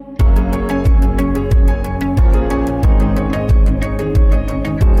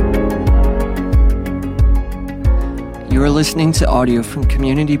listening to audio from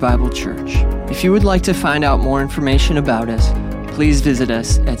Community Bible Church. If you would like to find out more information about us, please visit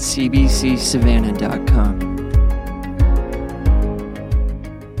us at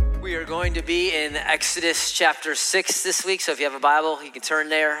cbcsavannah.com. We are going to be in Exodus chapter 6 this week, so if you have a Bible, you can turn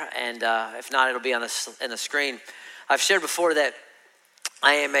there, and if not, it'll be on the screen. I've shared before that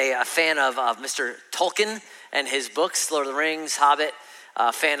I am a fan of Mr. Tolkien and his books, Lord of the Rings, Hobbit,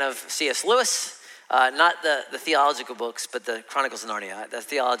 a fan of C.S. Lewis. Not the theological books, but the Chronicles of Narnia. The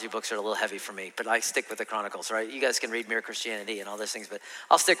theology books are a little heavy for me, but I stick with the Chronicles, right? You guys can read Mere Christianity and all those things, but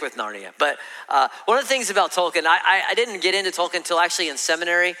I'll stick with Narnia. But one of the things about Tolkien, I didn't get into Tolkien until actually in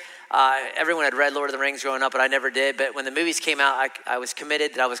seminary. Everyone had read Lord of the Rings growing up, but I never did. But when the movies came out, I was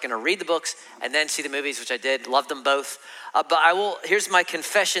committed that I was going to read the books and then see the movies, which I did. Loved them both. Here's my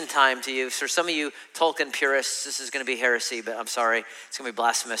confession time to you. For some of you Tolkien purists, this is going to be heresy, but I'm sorry. It's going to be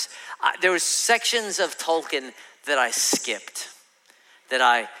blasphemous. There was sections of Tolkien that I skipped, that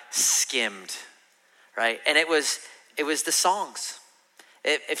I skimmed, right? And it was the songs.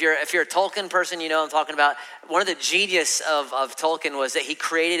 If you're a Tolkien person, you know what I'm talking about. One of the genius of Tolkien was that he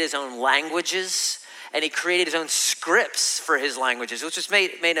created his own languages and he created his own scripts for his languages, which just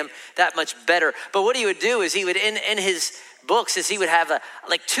made him that much better. But what he would do is he would, in his books, he would have a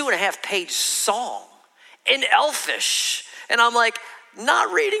 2.5 page song in Elfish. And I'm like,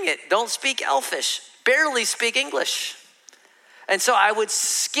 not reading it. Don't speak Elfish. Barely speak English. And so I would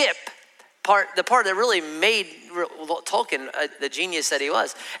skip the part that really made Tolkien the genius that he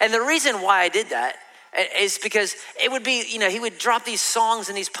was. And the reason why I did that is because it would be, he would drop these songs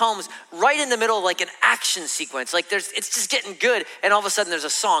and these poems right in the middle of like an action sequence. Like it's just getting good. And all of a sudden there's a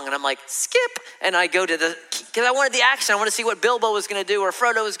song and I'm like, skip. And I go to because I wanted the action. I want to see what Bilbo was going to do or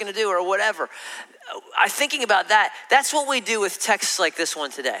Frodo was going to do or whatever. I'm thinking about that. That's what we do with texts like this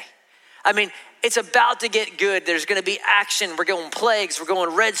one today. I mean, it's about to get good. There's going to be action. We're going plagues. We're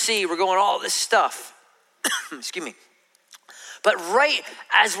going Red Sea. We're going all this stuff. Excuse me. But right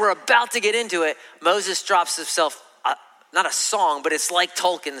as we're about to get into it, Moses drops himself, not a song, but it's like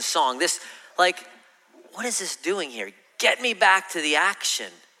Tolkien's song. This, what is this doing here? Get me back to the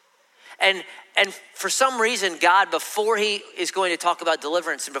action. And for some reason, God, before he is going to talk about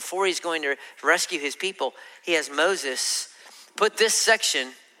deliverance and before he's going to rescue his people, he has Moses put this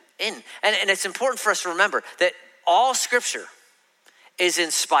section in. And it's important for us to remember that all scripture is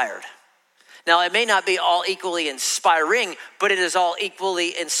inspired. Now, it may not be all equally inspiring, but it is all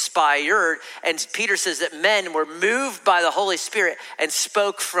equally inspired. And Peter says that men were moved by the Holy Spirit and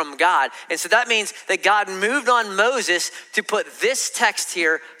spoke from God. And so that means that God moved on Moses to put this text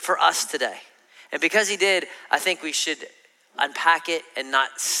here for us today. And because he did, I think we should unpack it and not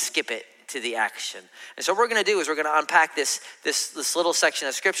skip it to the action. And so what we're going to do is we're going to unpack this little section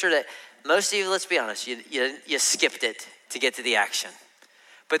of scripture that most of you, let's be honest, you skipped it to get to the action.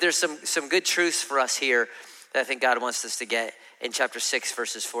 But there's some good truths for us here that I think God wants us to get in chapter 6,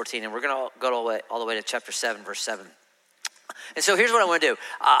 verses 14. And we're going to go all the way to chapter 7, verse 7. And so here's what I want to do.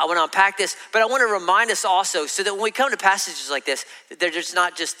 I want to unpack this, but I want to remind us also so that when we come to passages like this, they're just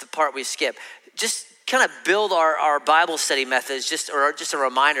not just the part we skip. Just kind of build our Bible study methods, just a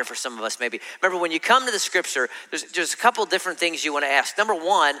reminder for some of us maybe. Remember, when you come to the scripture, there's a couple different things you want to ask. Number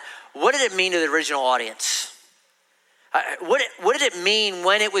one, what did it mean to the original audience? What did it mean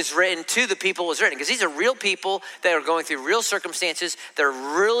when it was written to the people it was written? Because these are real people that are going through real circumstances. They're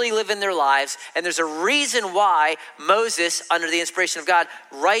really living their lives. And there's a reason why Moses, under the inspiration of God,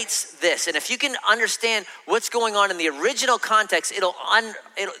 writes this. And if you can understand what's going on in the original context,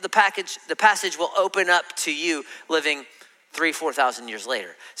 the passage will open up to you living 3,000-4,000 years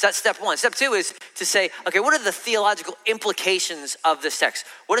later. So that's step one. Step two is to say, okay, what are the theological implications of this text?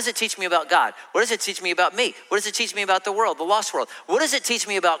 What does it teach me about God? What does it teach me about me? What does it teach me about the world, the lost world? What does it teach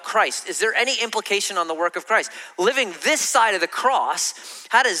me about Christ? Is there any implication on the work of Christ? Living this side of the cross,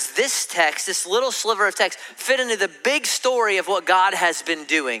 how does this text, this little sliver of text, fit into the big story of what God has been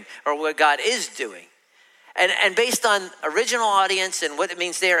doing or what God is doing? And based on original audience and what it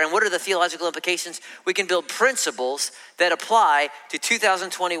means there and what are the theological implications, we can build principles that apply to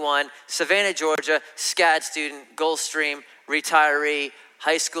 2021 Savannah, Georgia, SCAD student, Gulfstream, retiree,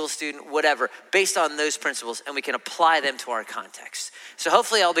 high school student, whatever, based on those principles, and we can apply them to our context. So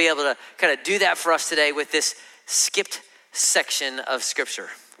hopefully I'll be able to kind of do that for us today with this skipped section of scripture.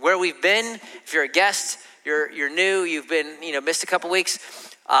 Where we've been, if you're a guest, you're new, you've been, missed a couple weeks,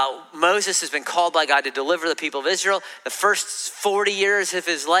 Moses has been called by God to deliver the people of Israel. The first 40 years of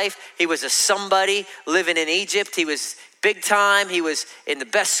his life, he was a somebody living in Egypt. He was big time. He was in the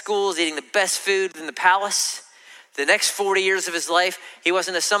best schools, eating the best food in the palace. The next 40 years of his life, he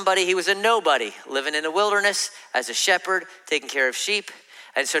wasn't a somebody, he was a nobody, living in the wilderness as a shepherd, taking care of sheep.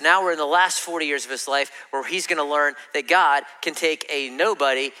 And so now we're in the last 40 years of his life where he's going to learn that God can take a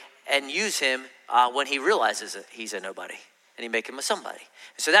nobody and use him when he realizes that he's a nobody, and he make him a somebody.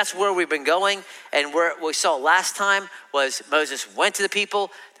 So that's where we've been going. And where we saw last time was Moses went to the people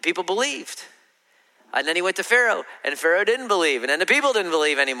believed. And then he went to Pharaoh, and Pharaoh didn't believe, and then the people didn't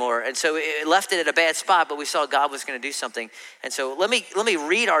believe anymore. And so it left it at a bad spot, but we saw God was going to do something. And so let me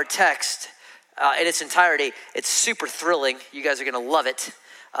read our text in its entirety. It's super thrilling. You guys are going to love it.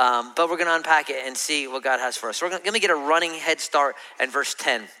 But we're going to unpack it and see what God has for us. So we're going to get a running head start in verse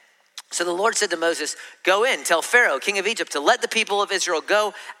 10. So the Lord said to Moses, "Go in, tell Pharaoh, king of Egypt, to let the people of Israel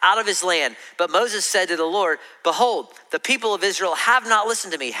go out of his land." But Moses said to the Lord, "Behold, the people of Israel have not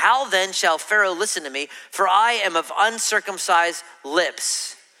listened to me. How then shall Pharaoh listen to me? For I am of uncircumcised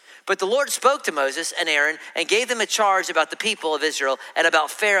lips." But the Lord spoke to Moses and Aaron and gave them a charge about the people of Israel and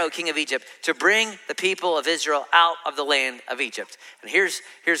about Pharaoh, king of Egypt, to bring the people of Israel out of the land of Egypt. And here's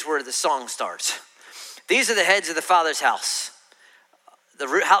where the song starts. These are the heads of the father's house.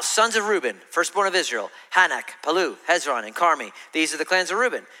 The sons of Reuben, firstborn of Israel, Hanak, Palu, Hezron, and Carmi. These are the clans of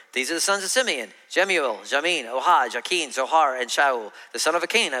Reuben. These are the sons of Simeon, Jemuel, Jamin, Ohad, Jakin, Zohar, and Shaul, the son of a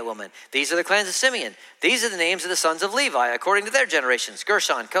Canaanite woman. These are the clans of Simeon. These are the names of the sons of Levi, according to their generations: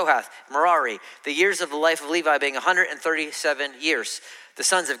 Gershon, Kohath, Merari. The years of the life of Levi being 137 years. The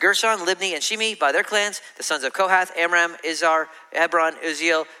sons of Gershon, Libni, and Shimi by their clans. The sons of Kohath, Amram, Izhar, Hebron,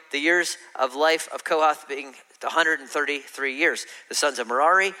 Uziel. The years of life of Kohath being 133 years. The sons of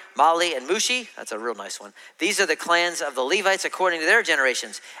Merari, Mali, and Mushi. That's a real nice one. These are the clans of the Levites according to their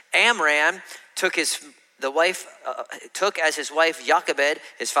generations. Amram took as his wife Jochebed,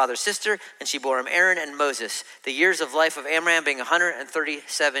 his father's sister, and she bore him Aaron and Moses. The years of life of Amram being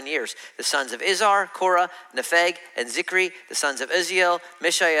 137 years. The sons of Izhar, Korah, Nepheg, and Zikri. The sons of Uziel,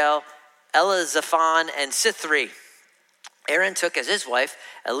 Mishael, Elizaphan, and Sithri. Aaron took as his wife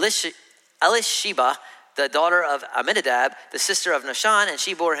Elisheba, the daughter of Aminadab, the sister of Nahshon, and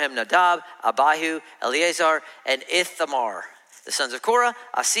she bore him Nadab, Abihu, Eleazar, and Ithamar. The sons of Korah,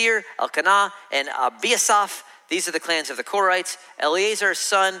 Asir, Elkanah, and Abiasaph. These are the clans of the Korahites. Eleazar's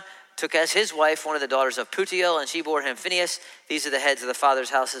son took as his wife one of the daughters of Putiel, and she bore him Phinehas. These are the heads of the fathers'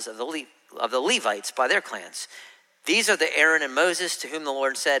 houses of the Levites by their clans. These are the Aaron and Moses to whom the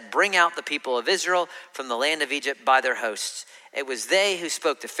Lord said, "Bring out the people of Israel from the land of Egypt by their hosts." It was they who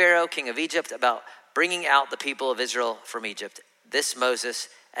spoke to Pharaoh, king of Egypt, about bringing out the people of Israel from Egypt, this Moses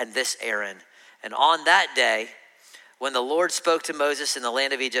and this Aaron. And on that day, when the Lord spoke to Moses in the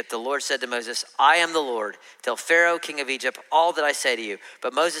land of Egypt, the Lord said to Moses, "I am the Lord. Tell Pharaoh, king of Egypt, all that I say to you."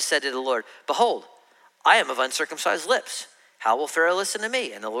 But Moses said to the Lord, "Behold, I am of uncircumcised lips. How will Pharaoh listen to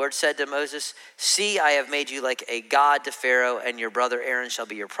me?" And the Lord said to Moses, "See, I have made you like a god to Pharaoh, and your brother Aaron shall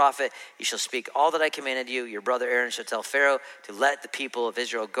be your prophet. You shall speak all that I commanded you. Your brother Aaron shall tell Pharaoh to let the people of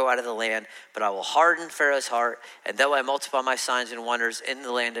Israel go out of the land. But I will harden Pharaoh's heart, and though I multiply my signs and wonders in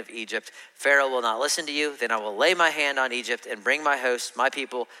the land of Egypt, Pharaoh will not listen to you. Then I will lay my hand on Egypt and bring my host, my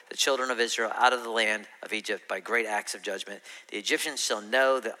people, the children of Israel, out of the land of Egypt by great acts of judgment. The Egyptians shall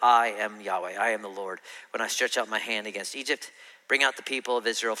know that I am Yahweh, I am the Lord, when I stretch out my hand against Egypt. Bring out the people of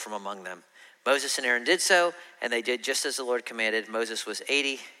Israel from among them." Moses and Aaron did so, and they did just as the Lord commanded. Moses was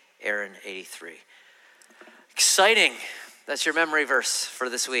 80, Aaron 83. Exciting. That's your memory verse for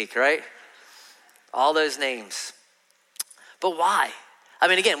this week, right? All those names. But why? I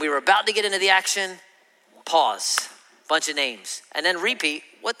mean, again, we were about to get into the action. Pause. Bunch of names. And then repeat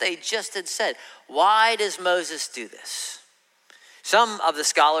what they just had said. Why does Moses do this? Some of the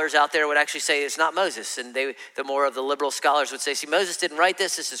scholars out there would actually say it's not Moses, and the more of the liberal scholars would say, see, Moses didn't write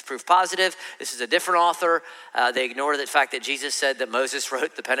this. This is proof positive. This is a different author. They ignore the fact that Jesus said that Moses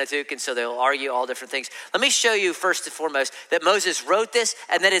wrote the Pentateuch, and so they'll argue all different things. Let me show you first and foremost that Moses wrote this,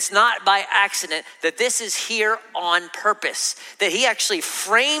 and that it's not by accident, that this is here on purpose, that he actually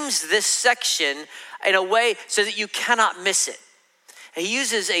frames this section in a way so that you cannot miss it. He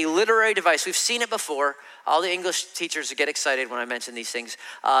uses a literary device. We've seen it before. All the English teachers get excited when I mention these things.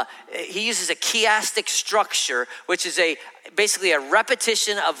 He uses a chiastic structure, which is basically a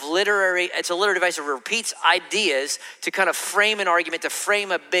repetition of it's a literary device that repeats ideas to kind of frame an argument, to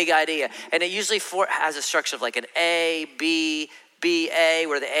frame a big idea. And it usually has a structure of like an A, B, B, A,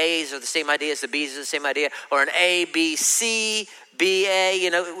 where the A's are the same idea as the B's are the same idea, or an A, B, C, B, A.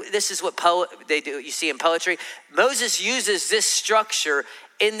 This is what they do. You see in poetry. Moses uses this structure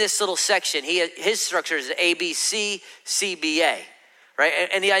in this little section. His structure is A, B, C, C, B, A, right?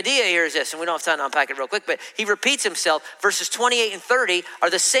 And the idea here is this, and we don't have time to unpack it real quick, but he repeats himself. Verses 28 and 30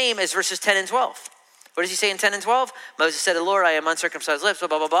 are the same as verses 10 and 12. What does he say in 10 and 12? Moses said to the Lord, I am uncircumcised lips, blah,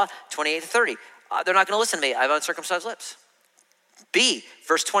 blah, blah, blah. 28 to 30. They're not going to listen to me. I have uncircumcised lips. B,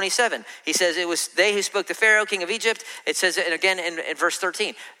 verse 27, he says, it was they who spoke to Pharaoh, king of Egypt. It says, and again in verse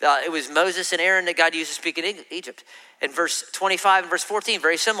 13, it was Moses and Aaron that God used to speak in Egypt. In verse 25 and verse 14,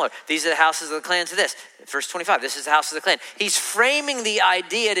 very similar. These are the houses of the clans of this. Verse 25, this is the house of the clan. He's framing the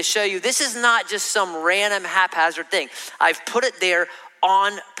idea to show you this is not just some random haphazard thing. I've put it there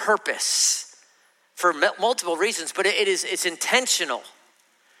on purpose for multiple reasons, but it's intentional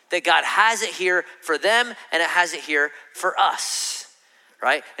that God has it here for them and it has it here for us,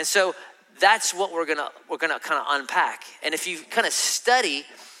 right? And so that's what we're gonna kind of unpack. And if you kind of study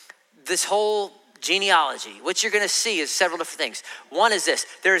this whole genealogy, what you're gonna see is several different things. One is this: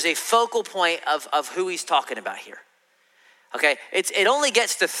 there is a focal point of who he's talking about here. Okay, it only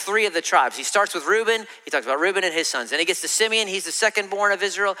gets to 3 of the tribes. He starts with Reuben. He talks about Reuben and his sons. Then he gets to Simeon. He's the second born of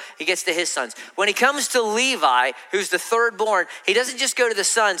Israel. He gets to his sons. When he comes to Levi, who's the third born, he doesn't just go to the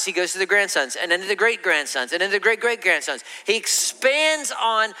sons. He goes to the grandsons and then to the great grandsons and then to the great great grandsons. He expands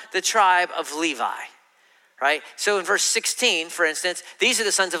on the tribe of Levi, right? So in verse 16, for instance, these are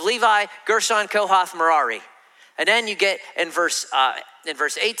the sons of Levi: Gershon, Kohath, Merari. And then you get in verse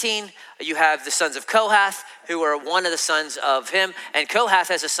 18, you have the sons of Kohath, who are one of the sons of him. And Kohath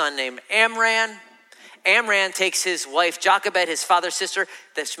has a son named Amram. Amram takes his wife Jochebed, his father's sister.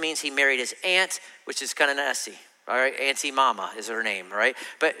 This means he married his aunt, which is kind of nasty. All right, Auntie Mama is her name, right?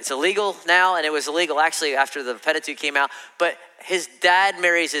 But it's illegal now, and it was illegal actually after the Pentateuch came out. But his dad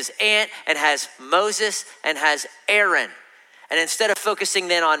marries his aunt and has Moses and has Aaron. And instead of focusing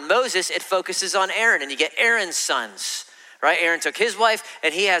then on Moses, it focuses on Aaron. And you get Aaron's sons, right? Aaron took his wife,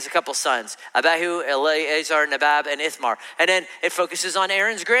 and he has a couple sons: Abihu, Eleazar, Nadab, and Ithamar. And then it focuses on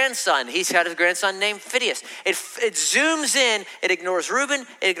Aaron's grandson. He's got a grandson named Phinehas. It zooms in. It ignores Reuben.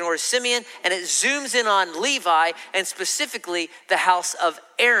 It ignores Simeon. And it zooms in on Levi, and specifically the house of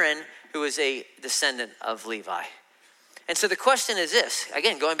Aaron, who is a descendant of Levi. And so the question is this,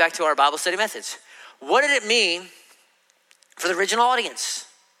 again, going back to our Bible study methods. What did it mean for the original audience,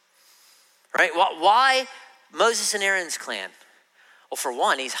 right? Why Moses and Aaron's clan? Well, for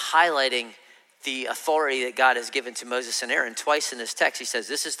one, he's highlighting the authority that God has given to Moses and Aaron. Twice in this text, he says,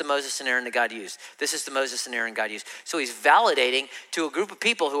 this is the Moses and Aaron that God used. This is the Moses and Aaron God used. So he's validating to a group of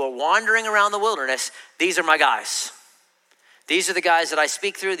people who are wandering around the wilderness, these are my guys. These are the guys that I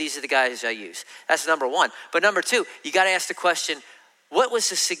speak through. These are the guys I use. That's number one. But number two, you got to ask the question, what was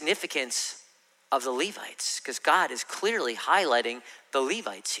the significance of the Levites? Because God is clearly highlighting the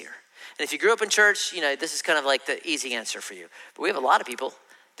Levites here. And if you grew up in church, this is kind of like the easy answer for you. But we have a lot of people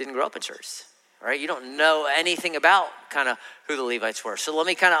didn't grow up in church, right? You don't know anything about kind of who the Levites were. So let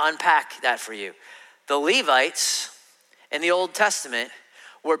me kind of unpack that for you. The Levites in the Old Testament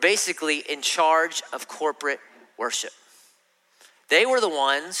were basically in charge of corporate worship. They were the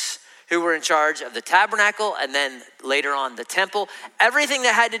ones who were in charge of the tabernacle and then later on the temple. Everything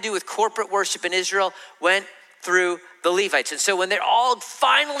that had to do with corporate worship in Israel went through the Levites. And so when they all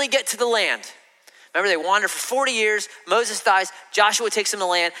finally get to the land, remember they wander for 40 years, Moses dies, Joshua takes them to the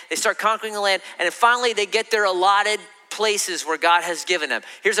land, they start conquering the land, and then finally they get their allotted places where God has given them.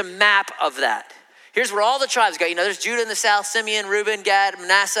 Here's a map of that. Here's where all the tribes go. There's Judah in the south, Simeon, Reuben, Gad,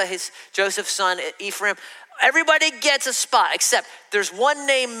 Manasseh, Joseph's son, Ephraim. Everybody gets a spot, except there's one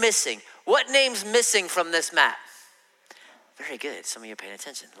name missing. What name's missing from this map? Very good. Some of you are paying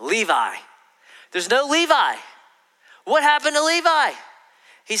attention. Levi. There's no Levi. What happened to Levi?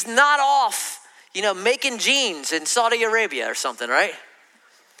 He's not off, making jeans in Saudi Arabia or something, right?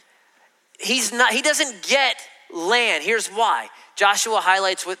 He doesn't get land. Here's why. Joshua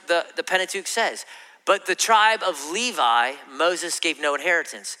highlights what the Pentateuch says. But the tribe of Levi, Moses gave no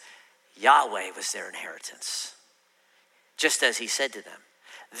inheritance. Yahweh was their inheritance, just as he said to them.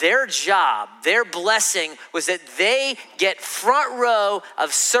 Their job, their blessing was that they get front row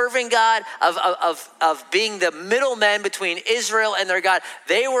of serving God, of being the middlemen between Israel and their God.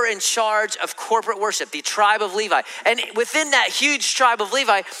 They were in charge of corporate worship, the tribe of Levi. And within that huge tribe of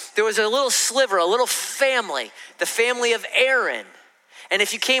Levi, there was a little sliver, a little family, the family of Aaron. And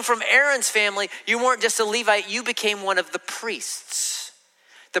if you came from Aaron's family, you weren't just a Levite, you became one of the priests.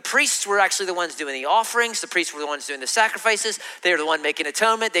 The priests were actually the ones doing the offerings. The priests were the ones doing the sacrifices. They were the one making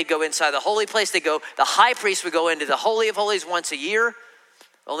atonement. They'd go inside the holy place. The high priest would go into the Holy of Holies once a year.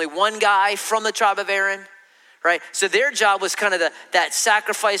 Only one guy from the tribe of Aaron, right? So their job was kind of that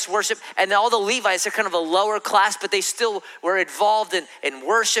sacrifice worship. And all the Levites are kind of a lower class, but they still were involved in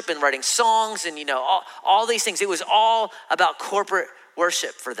worship and writing songs and, all these things. It was all about corporate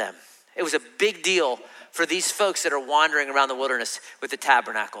worship for them. It was a big deal for these folks that are wandering around the wilderness with the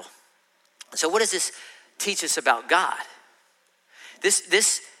tabernacle. So what does this teach us about God?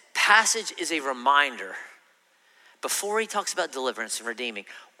 This passage is a reminder. Before he talks about deliverance and redeeming,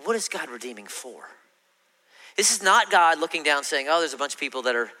 what is God redeeming for? This is not God looking down saying, oh, there's a bunch of people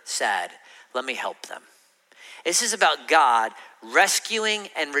that are sad. Let me help them. This is about God rescuing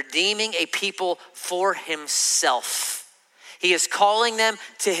and redeeming a people for himself. He is calling them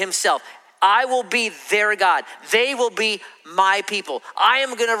to himself. I will be their God. They will be my people. I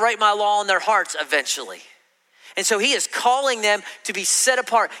am going to write my law in their hearts eventually. And so he is calling them to be set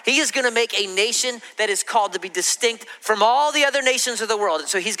apart. He is going to make a nation that is called to be distinct from all the other nations of the world. And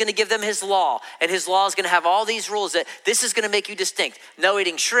so he's going to give them his law. And his law is going to have all these rules that this is going to make you distinct. No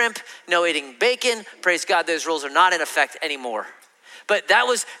eating shrimp, no eating bacon. Praise God, those rules are not in effect anymore. But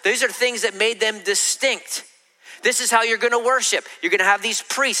those are things that made them distinct. This is how you're going to worship. You're going to have these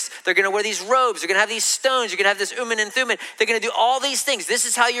priests. They're going to wear these robes. They're going to have these stones. You're going to have this Urim and Thummim. They're going to do all these things. This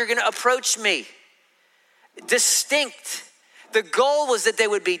is how you're going to approach me. Distinct. The goal was that they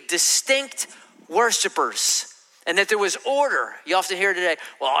would be distinct worshipers and that there was order. You often hear today,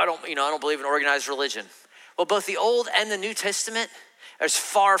 well, I don't believe in organized religion. Well, both the Old and the New Testament are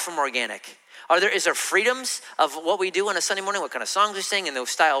far from organic. Is there freedoms of what we do on a Sunday morning, what kind of songs we sing and the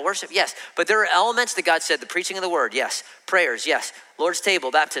style of worship? Yes. But there are elements that God said, the preaching of the word, yes. Prayers, yes. Lord's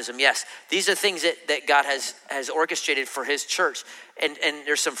table, baptism, yes. These are things that God has orchestrated for his church. And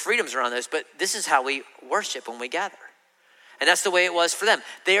there's some freedoms around those, but this is how we worship when we gather. And that's the way it was for them.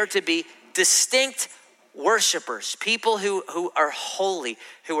 They are to be distinct worshipers, people who are holy,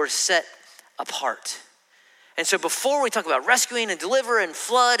 who are set apart. And so before we talk about rescuing and deliver and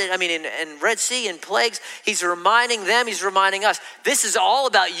flood and Red Sea and plagues, he's reminding them, he's reminding us, this is all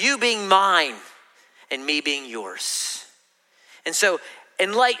about you being mine and me being yours. And so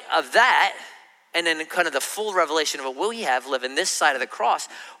in light of that, and then kind of the full revelation of what we have living this side of the cross,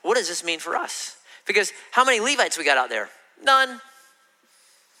 what does this mean for us? Because how many Levites we got out there? None,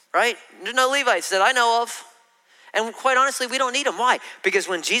 right? There's no Levites that I know of. And quite honestly, we don't need them. Why? Because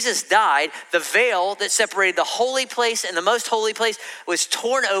when Jesus died, the veil that separated the holy place and the most holy place was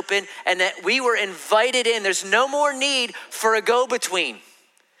torn open, and that we were invited in. There's no more need for a go-between.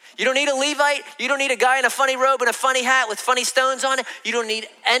 You don't need a Levite. You don't need a guy in a funny robe and a funny hat with funny stones on it. You don't need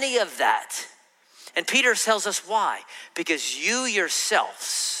any of that. And Peter tells us why. Because you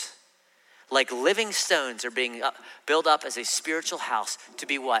yourselves, like living stones, are being built up as a spiritual house to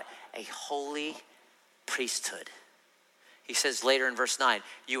be what? A holy priesthood. He says later in verse 9,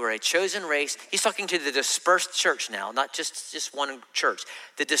 you are a chosen race. He's talking to the dispersed church now, not just one church.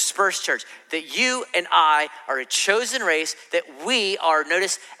 The dispersed church. That you and I are a chosen race, that we are,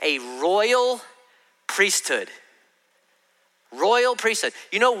 notice, a royal priesthood. Royal priesthood.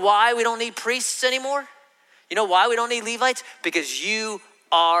 You know why we don't need priests anymore? You know why we don't need Levites? Because you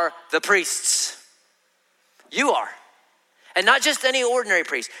are the priests. You are. And not just any ordinary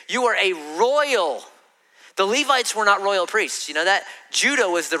priest. You are a royal. The Levites were not royal priests. You know that? Judah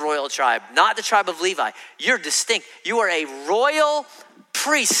was the royal tribe, not the tribe of Levi. You're distinct. You are a royal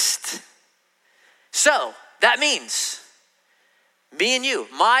priest. So that means me and you,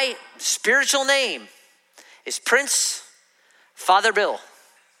 my spiritual name is Prince Father Bill.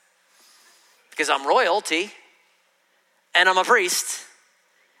 Because I'm royalty and I'm a priest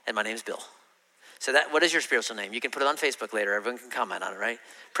and my name's Bill. So what is your spiritual name? You can put it on Facebook later. Everyone can comment on it, right?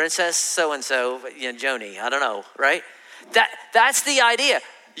 Princess so-and-so, Joni, I don't know, right? That's the idea.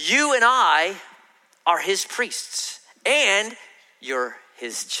 You and I are his priests and you're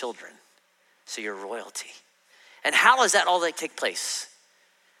his children. So you're royalty. And how does that all take place?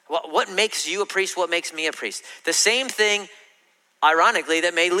 What makes you a priest? What makes me a priest? The same thing, ironically,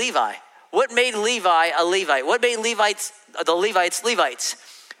 that made Levi. What made Levi a Levite? What made the Levites Levites?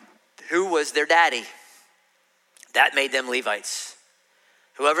 Who was their daddy? That made them Levites.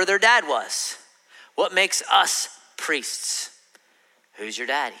 Whoever their dad was. What makes us priests? Who's your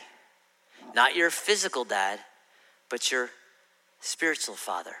daddy? Not your physical dad, but your spiritual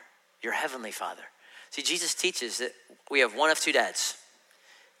father, your heavenly father. See, Jesus teaches that we have one of two dads.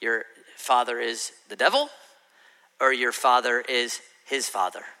 Your father is the devil, or your father is his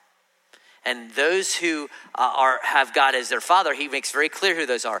father. And those who have God as their father, he makes very clear who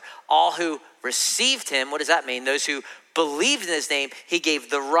those are. All who received him, what does that mean? Those who believed in his name, he gave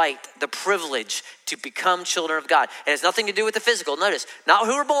the right, the privilege to become children of God. It has nothing to do with the physical. Notice, not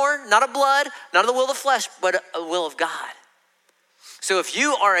who were born, not of blood, not of the will of the flesh, but a will of God. So if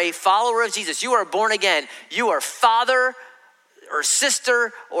you are a follower of Jesus, you are born again, you are father or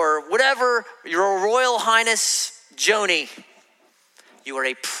sister or whatever, your royal highness, Joni. You are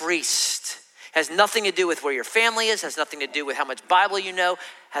a priest. Has nothing to do with where your family is, has nothing to do with how much Bible you know,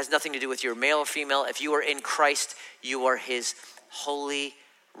 has nothing to do with your male or female. If you are in Christ, you are his holy,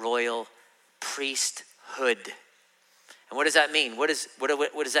 royal priesthood. And what does that mean? What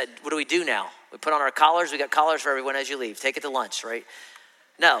do we do now? We put on our collars. We got collars for everyone as you leave. Take it to lunch, right?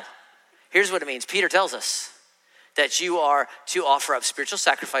 No. Here's what it means. Peter tells us that you are to offer up spiritual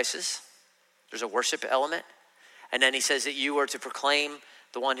sacrifices. There's a worship element. And then he says that you are to proclaim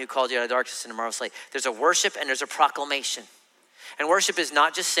the one who called you out of darkness into marvelous light. There's a worship and there's a proclamation. And worship is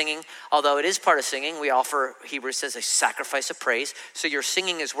not just singing, although it is part of singing. We offer, Hebrews says, a sacrifice of praise. So your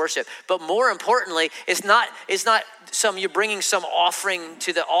singing is worship. But more importantly, it's not you're bringing some offering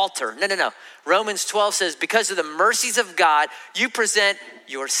to the altar. No. Romans 12 says, because of the mercies of God, you present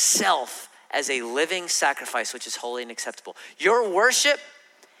yourself as a living sacrifice, which is holy and acceptable. Your worship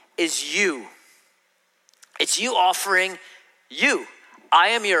is you. It's you offering you. I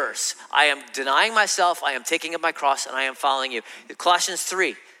am yours. I am denying myself. I am taking up my cross and I am following you. Colossians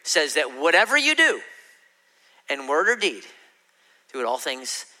 3 says that whatever you do, in word or deed, do it all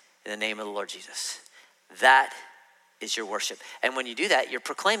things in the name of the Lord Jesus. That is your worship. And when you do that, you're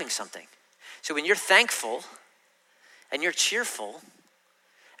proclaiming something. So when you're thankful and you're cheerful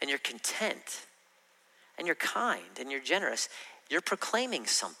and you're content and you're kind and you're generous, you're proclaiming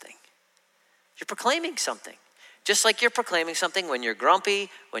something. You're proclaiming something. Just like you're proclaiming something when you're grumpy,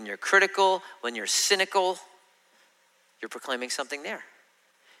 when you're critical, when you're cynical, you're proclaiming something there.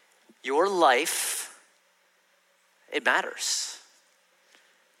 Your life, it matters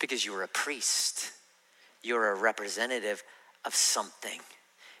because you are a priest. You're a representative of something.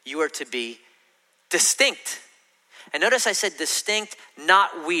 You are to be distinct. And notice I said distinct,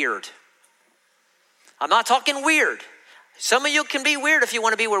 not weird. I'm not talking weird. Some of you can be weird if you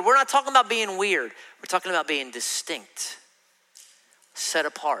want to be weird. We're not talking about being weird. We're talking about being distinct, set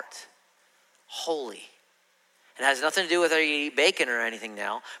apart, holy. It has nothing to do with whether you eat bacon or anything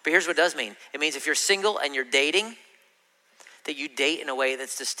now. But here's what it does mean. It means if you're single and you're dating, that you date in a way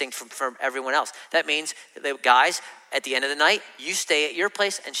that's distinct from everyone else. That means that guys, at the end of the night, you stay at your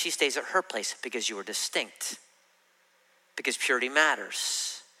place and she stays at her place because you are distinct. Because purity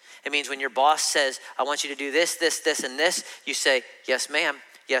matters. It means when your boss says, I want you to do this, and this, you say, yes, ma'am,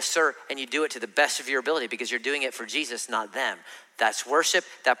 yes, sir, and you do it to the best of your ability because you're doing it for Jesus, not them. That's worship.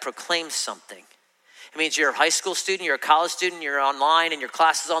 That proclaims something. It means you're a high school student, you're a college student, you're online and your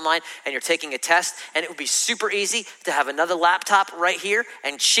class is online and you're taking a test, and it would be super easy to have another laptop right here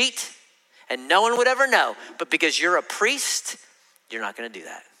and cheat and no one would ever know. But because you're a priest, you're not going to do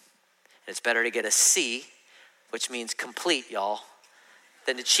that. And it's better to get a C, which means complete, y'all,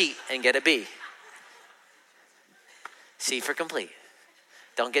 than to cheat and get a B. C for complete.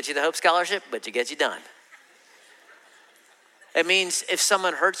 Don't get you the Hope Scholarship, but it gets you done. It means if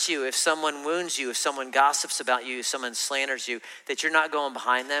someone hurts you, if someone wounds you, if someone gossips about you, if someone slanders you, that you're not going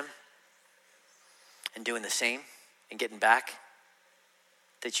behind them and doing the same and getting back,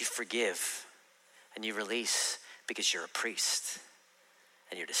 that you forgive and you release because you're a priest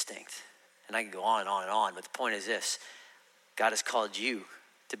and you're distinct. And I can go on and on and on, but the point is this. God has called you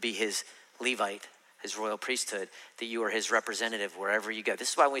to be his Levite, his royal priesthood, that you are his representative wherever you go.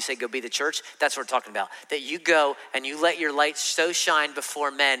 This is why when we say go be the church, that's what we're talking about. That you go and you let your light so shine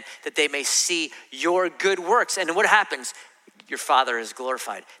before men that they may see your good works. And what happens? Your Father is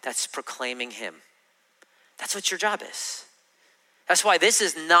glorified. That's proclaiming him. That's what your job is. That's why this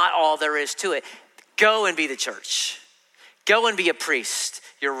is not all there is to it. Go and be the church. Go and be a priest.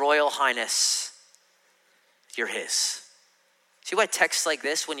 Your royal highness, you're his. See why texts like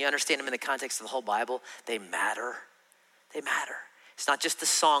this, when you understand them in the context of the whole Bible, they matter. They matter. It's not just the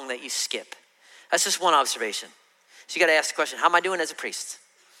song that you skip. That's just one observation. So you got to ask the question, how am I doing as a priest?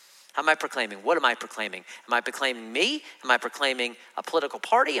 How am I proclaiming? What am I proclaiming? Am I proclaiming me? Am I proclaiming a political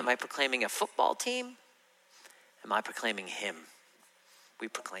party? Am I proclaiming a football team? Am I proclaiming him? We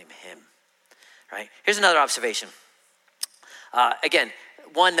proclaim him, right? Here's another observation. Again,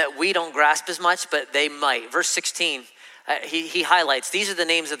 one that we don't grasp as much, but they might. Verse 16, he highlights, these are the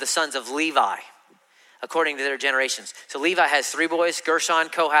names of the sons of Levi, according to their generations. So Levi has 3 boys, Gershon,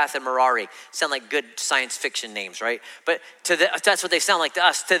 Kohath, and Merari. Sound like good science fiction names, right? But that's what they sound like to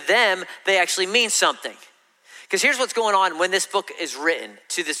us. To them, they actually mean something. Because here's what's going on when this book is written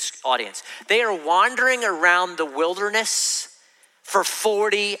to this audience. They are wandering around the wilderness for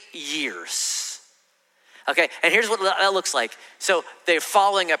 40 years. Okay, and here's what that looks like. So they're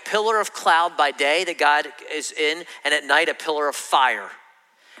following a pillar of cloud by day that God is in, and at night a pillar of fire.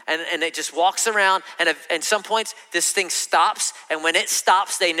 And it just walks around, and at some points this thing stops, and when it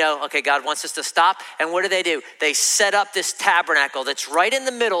stops, they know, okay, God wants us to stop. And what do? They set up this tabernacle that's right in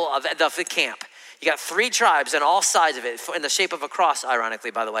the middle of the camp. You got 3 tribes on all sides of it in the shape of a cross, ironically,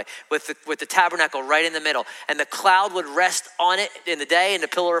 by the way, with the tabernacle right in the middle. And the cloud would rest on it in the day and the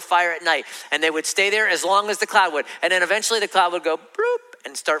pillar of fire at night. And they would stay there as long as the cloud would. And then eventually the cloud would go bloop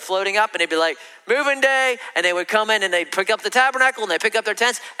and start floating up. And they'd be like, moving day. And they would come in and they'd pick up the tabernacle and they'd pick up their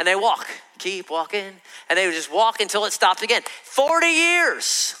tents and they walk. Keep walking. And they would just walk until it stopped again. 40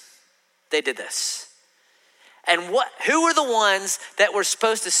 years they did this. And who were the ones that were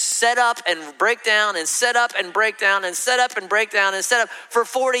supposed to set up and break down and set up and break down and set up and break down and set up for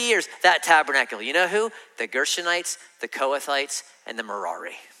 40 years? That tabernacle. You know who? The Gershonites, the Kohathites, and the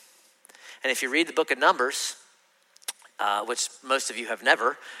Merari. And if you read the book of Numbers, which most of you have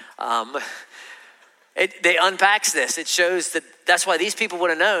never, they unpacks this. It shows that's why these people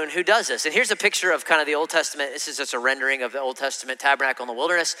would have known who does this. And here's a picture of kind of the Old Testament. This is just a rendering of the Old Testament tabernacle in the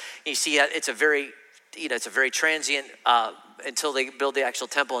wilderness. You see it's a very transient until they build the actual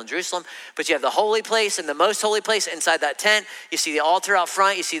temple in Jerusalem. But you have the holy place and the most holy place inside that tent. You see the altar out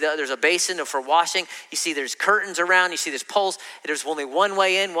front. You see there's a basin for washing. You see there's curtains around. You see there's poles. There's only one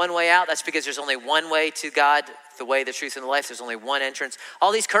way in, one way out. That's because there's only one way to God, the way, the truth, and the life. There's only one entrance.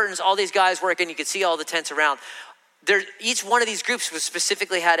 All these curtains, all these guys working. You can see all the tents around. Each one of these groups was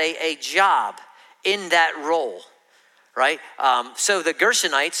specifically had a job in that role, right? So the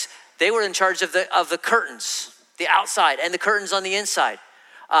Gershonites, they were in charge of the curtains, the outside, and the curtains on the inside.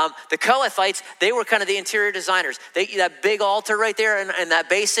 The Kohathites, they were kind of the interior designers. That big altar right there and that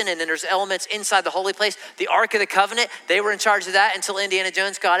basin, and then there's elements inside the holy place. The Ark of the Covenant, they were in charge of that until Indiana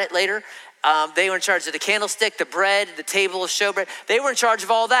Jones got it later. They were in charge of the candlestick, the bread, the table of showbread. They were in charge of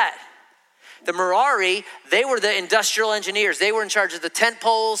all that. The Merari, they were the industrial engineers. They were in charge of the tent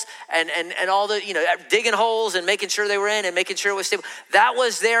poles and all the, digging holes and making sure they were in and making sure it was stable. That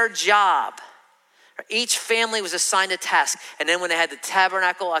was their job. Each family was assigned a task. And then when they had the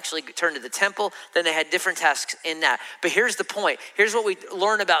tabernacle actually turned to the temple, then they had different tasks in that. But here's the point. Here's what we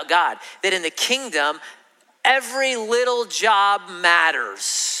learn about God. That in the kingdom, every little job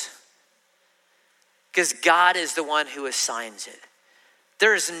matters. Because God is the one who assigns it.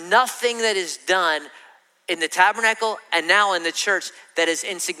 There is nothing that is done in the tabernacle and now in the church that is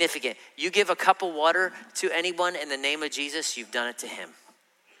insignificant. You give a cup of water to anyone in the name of Jesus, you've done it to him.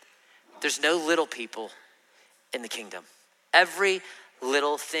 There's no little people in the kingdom. Every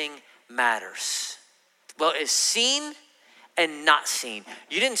little thing matters. Well, it's seen and not seen.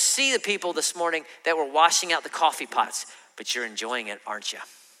 You didn't see the people this morning that were washing out the coffee pots, but you're enjoying it, aren't you?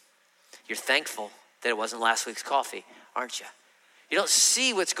 You're thankful that it wasn't last week's coffee, aren't you? You don't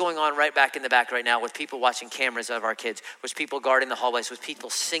see what's going on right back in the back right now with people watching cameras of our kids, with people guarding the hallways, with people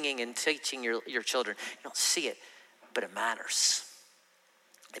singing and teaching your children. You don't see it, but it matters.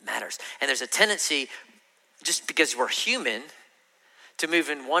 It matters. And there's a tendency, just because we're human, to move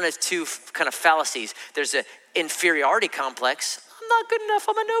in one of two kind of fallacies. There's an inferiority complex. I'm not good enough.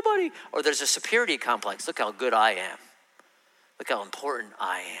 I'm a nobody. Or there's a superiority complex. Look how good I am. Look how important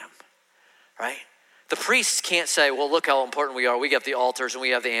I am, right? The priests can't say, well, look how important we are. We got the altars and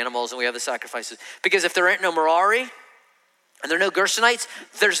we have the animals and we have the sacrifices. Because if there ain't no Merari and there are no Gershonites,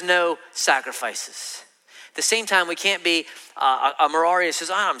 there's no sacrifices. At the same time, we can't be a Merari that says,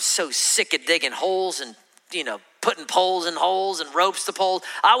 I'm so sick of digging holes and, putting poles in holes and ropes to poles.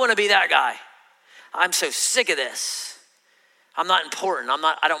 I want to be that guy. I'm so sick of this. I'm not important.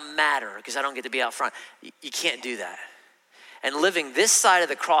 I don't matter because I don't get to be out front. You can't do that. And living this side of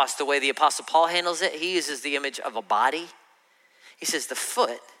the cross, the way the Apostle Paul handles it, he uses the image of a body. He says the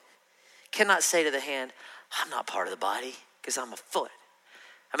foot cannot say to the hand, I'm not part of the body because I'm a foot.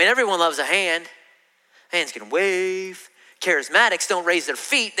 I mean, everyone loves a hand. Hands can wave. Charismatics don't raise their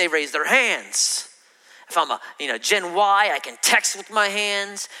feet, they raise their hands. If I'm a Gen Y, I can text with my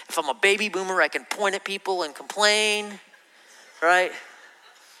hands. If I'm a baby boomer, I can point at people and complain, right?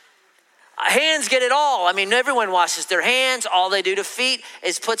 Hands get it all. I mean, everyone washes their hands. All they do to feet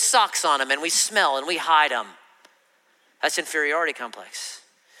is put socks on them, and we smell and we hide them. That's inferiority complex.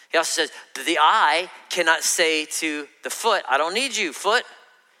 He also says, the eye cannot say to the foot, I don't need you, foot.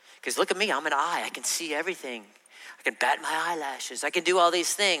 Because look at me, I'm an eye. I can see everything. I can bat my eyelashes. I can do all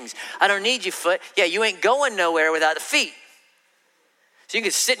these things. I don't need you, foot. Yeah, you ain't going nowhere without the feet. So you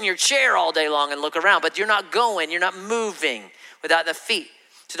can sit in your chair all day long and look around, but you're not going, you're not moving without the feet.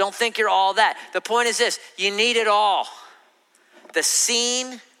 So don't think you're all that. The point is this, you need it all. The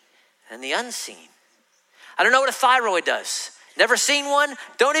seen and the unseen. I don't know what a thyroid does. Never seen one,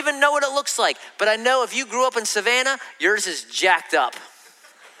 don't even know what it looks like. But I know if you grew up in Savannah, yours is jacked up.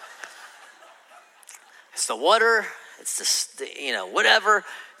 It's the water, it's the whatever.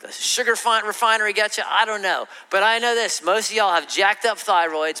 the sugar refinery got you, I don't know. But I know this, most of y'all have jacked up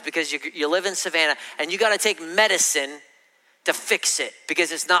thyroids because you live in Savannah, and you gotta take medicine to fix it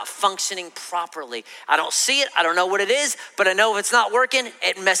because it's not functioning properly. I don't see it, I don't know what it is, but I know if it's not working,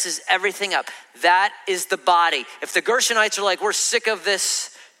 it messes everything up. That is the body. If the Gershonites are like, we're sick of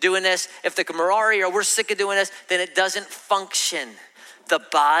this, doing this, if the Merari are, we're sick of doing this, then it doesn't function. The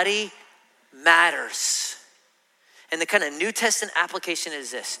body matters. And the kind of New Testament application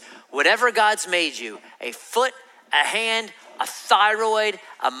is this. Whatever God's made you, a foot, a hand, a thyroid,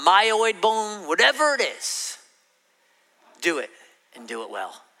 a myoid bone, whatever it is, do it and do it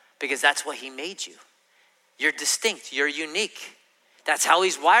well. Because that's what he made you. You're distinct, you're unique. That's how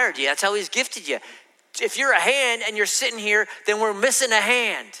he's wired you, that's how he's gifted you. If you're a hand and you're sitting here, then we're missing a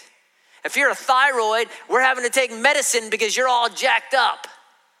hand. If you're a thyroid, we're having to take medicine because you're all jacked up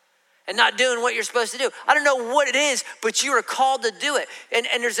and not doing what you're supposed to do. I don't know what it is, but you are called to do it. And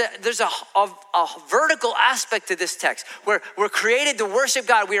there's a vertical aspect to this text where we're created to worship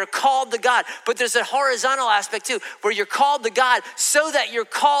God. We are called to God, but there's a horizontal aspect too, where you're called to God so that you're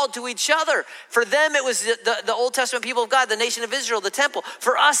called to each other. For them, it was the Old Testament people of God, the nation of Israel, the temple.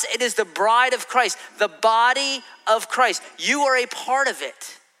 For us, it is the bride of Christ, the body of Christ. You are a part of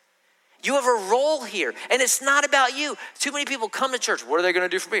it. You have a role here, and it's not about you. Too many people come to church. What are they going to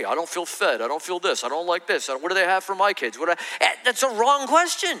do for me? I don't feel fed. I don't feel this. I don't like this. What do they have for my kids? That's a wrong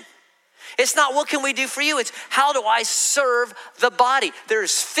question. It's not what can we do for you. It's how do I serve the body?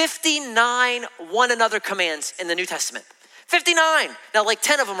 There's 59 one another commands in the New Testament. 59. Now, like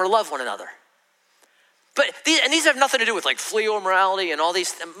 10 of them are love one another. But these have nothing to do with like flee morality and all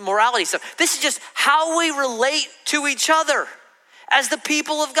these morality stuff. This is just how we relate to each other. As the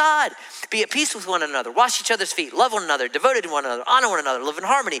people of God, be at peace with one another, wash each other's feet, love one another, devoted to one another, honor one another, live in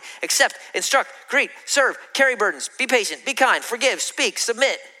harmony, accept, instruct, greet, serve, carry burdens, be patient, be kind, forgive, speak,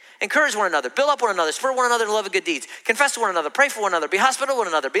 submit, encourage one another, build up one another, spur one another to love and good deeds, confess to one another, pray for one another, be hospitable to one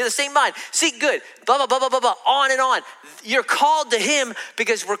another, be of the same mind, seek good, blah, blah, blah, blah, blah, blah, on and on. You're called to him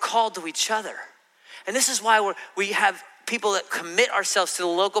because we're called to each other. And this is why we have people that commit ourselves to the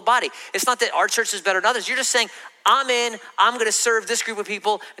local body. It's not that our church is better than others. You're just saying, I'm going to serve this group of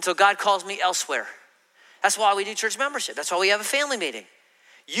people until God calls me elsewhere. That's why we do church membership. That's why we have a family meeting.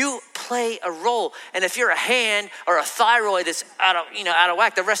 You play a role. And if you're a hand or a thyroid that's out of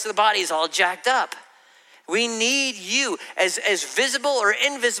whack, the rest of the body is all jacked up. We need you as visible or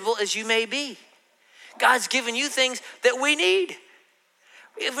invisible as you may be. God's given you things that we need.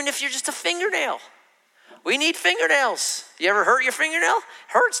 Even if you're just a fingernail. We need fingernails. You ever hurt your fingernail?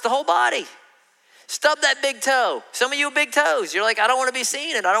 Hurts the whole body. Stub that big toe. Some of you have big toes. You're like, I don't want to be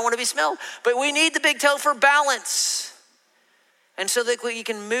seen and I don't want to be smelled. But we need the big toe for balance. And so that you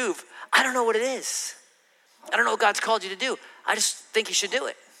can move. I don't know what it is. I don't know what God's called you to do. I just think you should do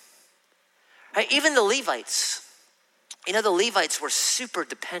it. Right? Even the Levites. The Levites were super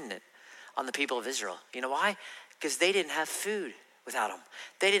dependent on the people of Israel. You know why? Because they didn't have food without them.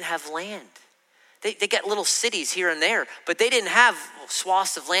 They didn't have land. They got little cities here and there, but they didn't have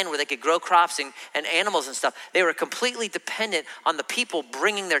swaths of land where they could grow crops and animals and stuff. They were completely dependent on the people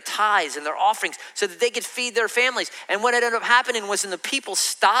bringing their tithes and their offerings so that they could feed their families. And what ended up happening was when the people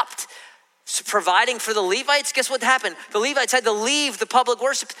stopped providing for the Levites, guess what happened? The Levites had to leave the public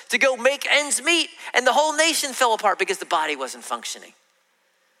worship to go make ends meet, and the whole nation fell apart because the body wasn't functioning.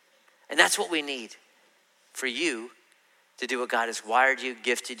 And that's what we need for you to do what God has wired you,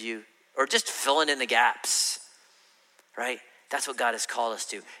 gifted you, or just filling in the gaps, right? That's what God has called us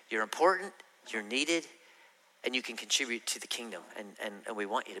to. You're important, you're needed, and you can contribute to the kingdom. And we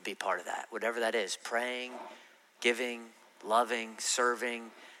want you to be part of that, whatever that is. Praying, giving, loving,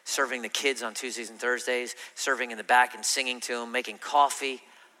 serving the kids on Tuesdays and Thursdays, serving in the back and singing to them, making coffee,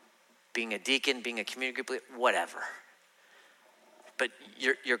 being a deacon, being a community group leader, whatever. But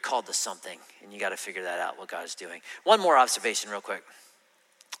you're called to something, and you got to figure that out, what God's doing. One more observation real quick.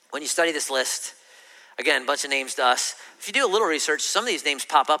 When you study this list, again, a bunch of names to us. If you do a little research, some of these names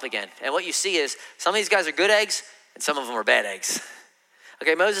pop up again. And what you see is some of these guys are good eggs and some of them are bad eggs.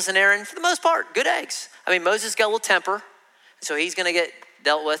 Okay, Moses and Aaron, for the most part, good eggs. Moses got a little temper, so he's going to get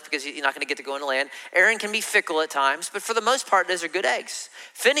dealt with because he's not going to get to go into land. Aaron can be fickle at times, but for the most part, those are good eggs.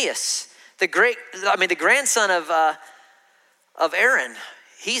 Phineas, the grandson of Aaron,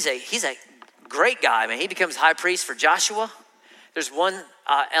 he's a great guy. He becomes high priest for Joshua. There's one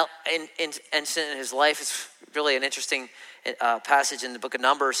incident in his life. It's really an interesting passage in the book of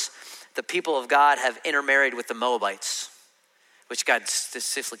Numbers. The people of God have intermarried with the Moabites, which God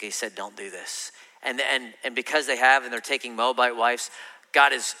specifically said, don't do this. And because they have, and they're taking Moabite wives,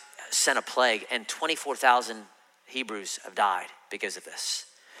 God has sent a plague, and 24,000 Hebrews have died because of this.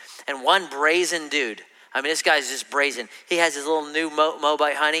 And one brazen dude, I mean, this guy's just brazen. He has his little new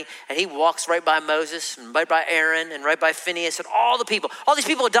Moabite honey, and he walks right by Moses and right by Aaron and right by Phineas and all the people. All these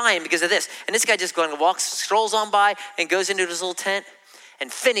people are dying because of this. And this guy just strolls on by and goes into his little tent.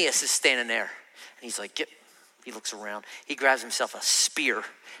 And Phineas is standing there. And he's like, he looks around. He grabs himself a spear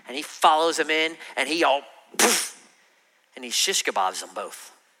and he follows him in and he poof, and he shish kebabs them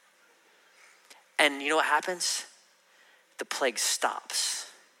both. And you know what happens? The plague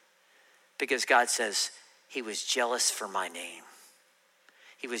stops because God says he was jealous for my name.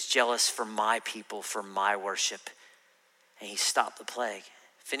 He was jealous for my people, for my worship. And he stopped the plague.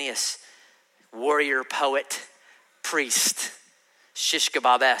 Phineas, warrior, poet, priest, shish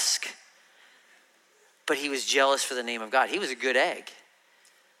kebab-esque. But he was jealous for the name of God. He was a good egg.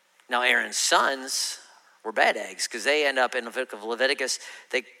 Now Aaron's sons were bad eggs because they end up in the book of Leviticus.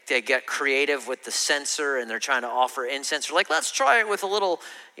 They get creative with the censer and they're trying to offer incense. They're like, let's try it with a little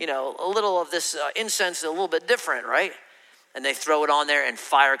of this incense, a little bit different, right? And they throw it on there and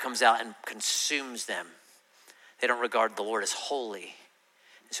fire comes out and consumes them. They don't regard the Lord as holy.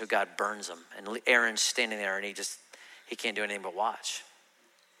 And so God burns them. And Aaron's standing there and he can't do anything but watch.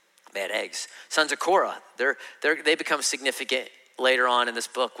 Bad eggs. Sons of Korah, they become significant later on in this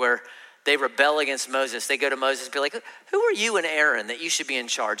book where they rebel against Moses. They go to Moses and be like, who are you and Aaron that you should be in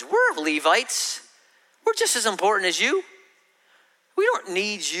charge? We're Levites. We're just as important as you. We don't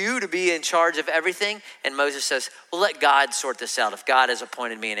need you to be in charge of everything. And Moses says, well, let God sort this out. If God has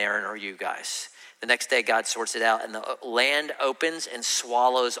appointed me and Aaron or you guys. The next day, God sorts it out and the land opens and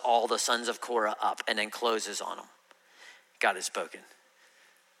swallows all the sons of Korah up and then closes on them. God has spoken.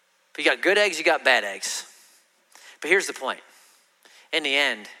 But you got good eggs, you got bad eggs. But here's the point. In the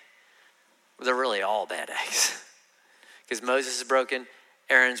end, they're really all bad eggs. Because Moses is broken,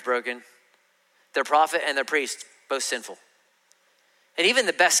 Aaron's broken. Their prophet and their priest, both sinful. And even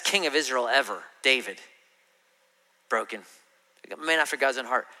the best king of Israel ever, David, broken. A man after God's own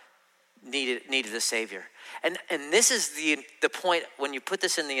heart, needed a savior. And this is the point when you put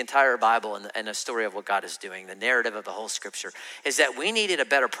this in the entire Bible and the story of what God is doing, the narrative of the whole scripture, is that we needed a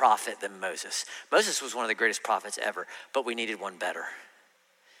better prophet than Moses. Moses was one of the greatest prophets ever, but we needed one better.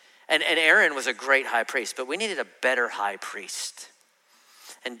 And Aaron was a great high priest, but we needed a better high priest.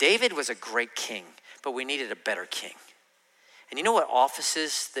 And David was a great king, but we needed a better king. And you know what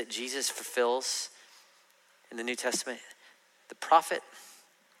offices that Jesus fulfills in the New Testament? The prophet,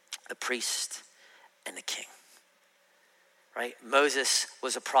 the priest, and the king, right? Moses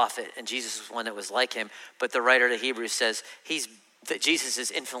was a prophet and Jesus was one that was like him, but the writer to Hebrews says that Jesus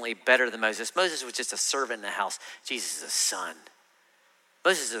is infinitely better than Moses. Moses was just a servant in the house. Jesus is a son.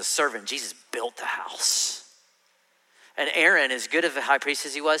 Moses is a servant. Jesus built the house. And Aaron, as good of a high priest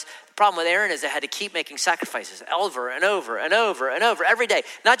as he was, the problem with Aaron is they had to keep making sacrifices over and over and over and over every day,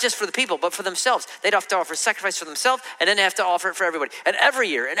 not just for the people, but for themselves. They'd have to offer sacrifice for themselves, and then they have to offer it for everybody. And every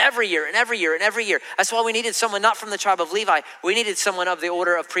year, and every year, and every year, and every year. That's why we needed someone not from the tribe of Levi. We needed someone of the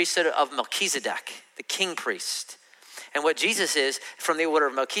order of priesthood of Melchizedek, the king priest. And what Jesus is from the order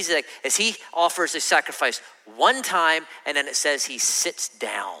of Melchizedek is he offers a sacrifice one time, and then it says he sits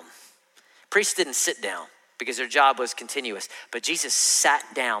down. Priests didn't sit down because their job was continuous. But Jesus sat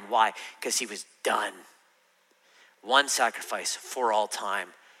down. Why? Because he was done. One sacrifice for all time.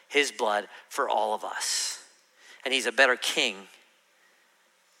 His blood for all of us. And he's a better king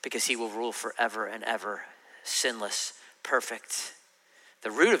because he will rule forever and ever. Sinless, perfect.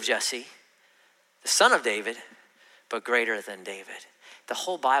 The root of Jesse, the son of David, but greater than David. The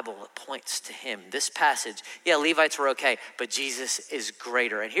whole Bible points to him. This passage, yeah, Levites were okay, but Jesus is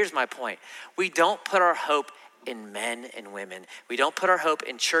greater. And here's my point. We don't put our hope in men and women. We don't put our hope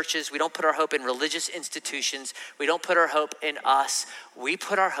in churches. We don't put our hope in religious institutions. We don't put our hope in us. We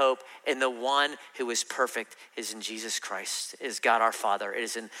put our hope in the one who is perfect, is in Jesus Christ, is God our Father. It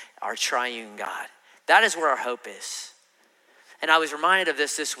is in our triune God. That is where our hope is. And I was reminded of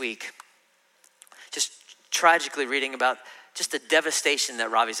this week, just tragically reading about just the devastation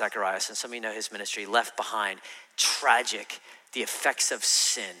that Ravi Zacharias, and some of you know his ministry, left behind. Tragic, the effects of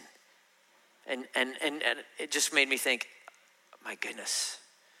sin. And it just made me think, my goodness,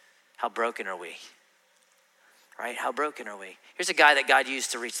 how broken are we? Right? How broken are we? Here's a guy that God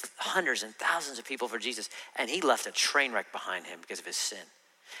used to reach hundreds and thousands of people for Jesus, and he left a train wreck behind him because of his sin.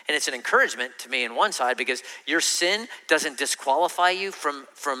 And it's an encouragement to me on one side because your sin doesn't disqualify you from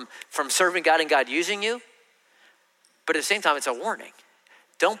serving God and God using you. But at the same time, it's a warning.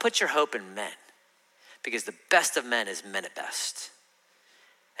 Don't put your hope in men because the best of men is men at best.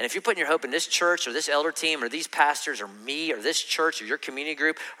 And if you're putting your hope in this church or this elder team or these pastors or me or this church or your community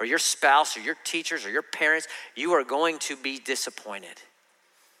group or your spouse or your teachers or your parents, you are going to be disappointed.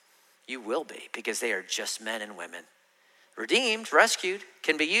 You will be, because they are just men and women. Redeemed, rescued,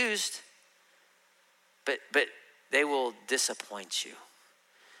 can be used, but they will disappoint you,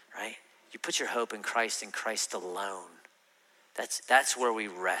 right? You put your hope in Christ and Christ alone. That's where we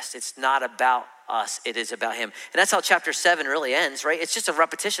rest. It's not about us, it is about him. And that's how chapter 7 really ends, right? It's just a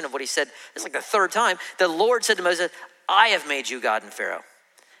repetition of what he said. It's like the third time. The Lord said to Moses, I have made you God in Pharaoh.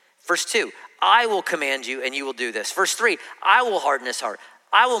 Verse 2, I will command you and you will do this. Verse 3, I will harden his heart.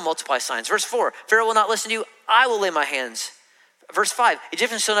 I will multiply signs. Verse 4, Pharaoh will not listen to you. I will lay my hands. Verse 5,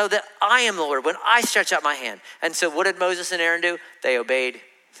 Egyptians shall know that I am the Lord when I stretch out my hand. And so what did Moses and Aaron do? They obeyed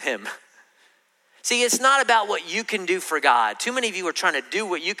him. See, it's not about what you can do for God. Too many of you are trying to do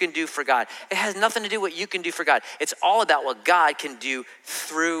what you can do for God. It has nothing to do with what you can do for God. It's all about what God can do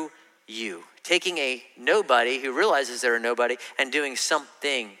through you. Taking a nobody who realizes they're a nobody and doing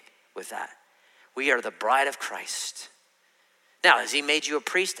something with that. We are the bride of Christ. Now, has he made you a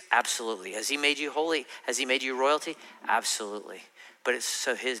priest? Absolutely. Has he made you holy? Has he made you royalty? Absolutely. But it's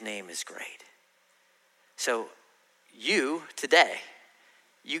so his name is great. So you, today,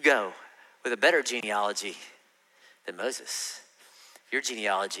 you go with a better genealogy than Moses. Your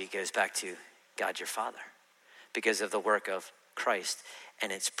genealogy goes back to God your Father because of the work of Christ,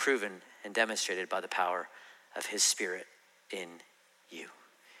 and it's proven and demonstrated by the power of his Spirit in you.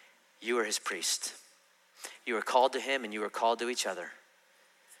 You are his priest. You are called to him and you are called to each other,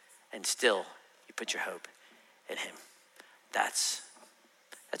 and still you put your hope in him. That's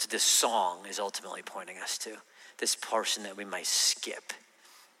what this song is ultimately pointing us to, this portion that we might skip.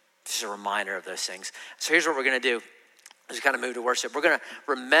 Just a reminder of those things. So here's what we're going to do as we kind of move to worship. We're going to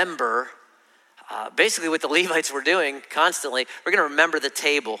remember basically what the Levites were doing constantly. We're going to remember the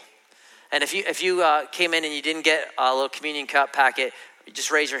table. And if you came in and you didn't get a little communion cup packet, just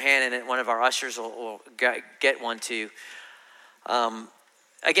raise your hand and one of our ushers will get one to you.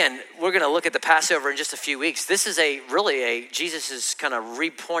 Again, we're going to look at the Passover in just a few weeks. This is Jesus is kind of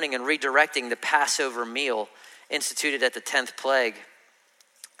repointing and redirecting the Passover meal instituted at the 10th plague.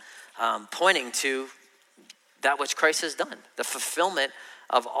 Pointing to that which Christ has done, the fulfillment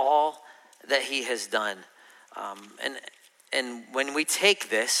of all that he has done. And when we take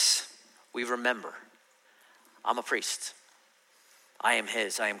this, we remember, I'm a priest. I am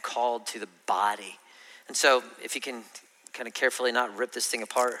his. I am called to the body. And so if you can kind of carefully not rip this thing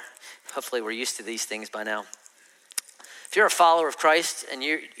apart, hopefully we're used to these things by now. If you're a follower of Christ, and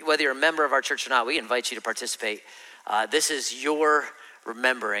whether you're a member of our church or not, we invite you to participate. This is your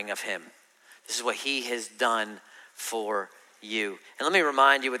remembering of him. This is what he has done for you. And let me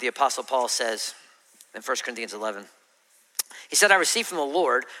remind you what the Apostle Paul says in 1 Corinthians 11. He said, I received from the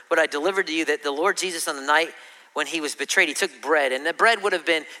Lord what I delivered to you, that the Lord Jesus on the night when he was betrayed, he took bread. And the bread would have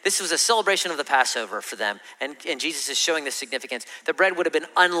been, this was a celebration of the Passover for them. And Jesus is showing the significance. The bread would have been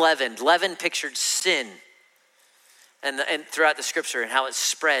unleavened. Leaven pictured sin. And throughout the scripture and how it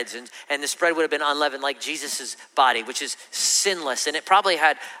spreads. And the spread would have been unleavened like Jesus' body, which is sinless. And it probably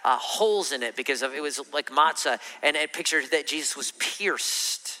had holes in it because it was like matzah. And it pictured that Jesus was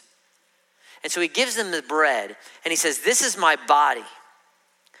pierced. And so he gives them the bread and he says, this is my body,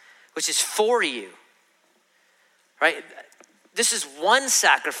 which is for you, right? This is one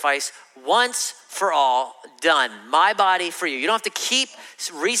sacrifice once for all done. My body for you. You don't have to keep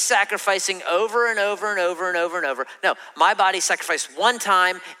re-sacrificing over and over and over and over and over. No, my body sacrificed one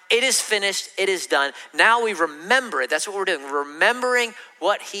time. It is finished. It is done. Now we remember it. That's what we're doing. We're remembering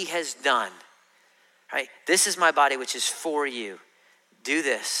what he has done. Right? This is my body, which is for you. Do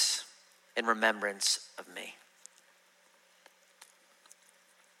this in remembrance of me.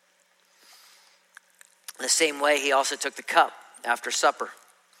 In the same way, he also took the cup after supper.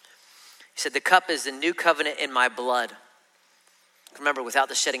 He said, the cup is the new covenant in my blood. Remember, without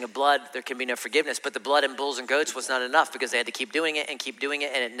the shedding of blood, there can be no forgiveness. But the blood in bulls and goats was not enough because they had to keep doing it, and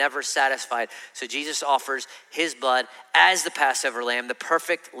it never satisfied. So Jesus offers his blood as the Passover lamb, the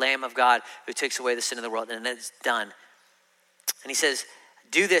perfect Lamb of God who takes away the sin of the world, and it's done. And he says,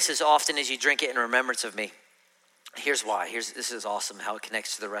 do this as often as you drink it in remembrance of me. Here's why. This is awesome how it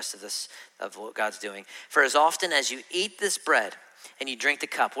connects to the rest of this, of what God's doing. For as often as you eat this bread and you drink the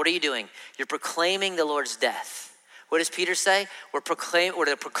cup, what are you doing? You're proclaiming the Lord's death. What does Peter say? We're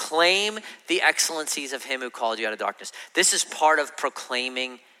to proclaim the excellencies of him who called you out of darkness. This is part of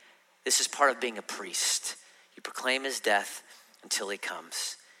proclaiming. This is part of being a priest. You proclaim his death until he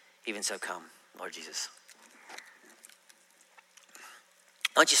comes. Even so, come, Lord Jesus.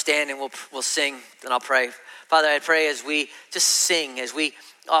 Why don't you stand and we'll sing, and I'll pray. Father, I pray as we just sing, as we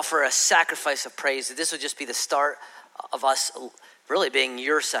offer a sacrifice of praise, that this would just be the start of us really being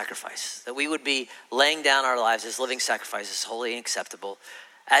your sacrifice, that we would be laying down our lives as living sacrifices, holy and acceptable,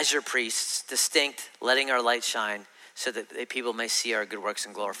 as your priests, distinct, letting our light shine so that people may see our good works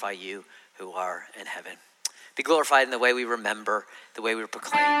and glorify you who are in heaven. Be glorified in the way we remember, the way we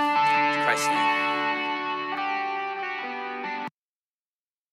proclaim. In Christ's name.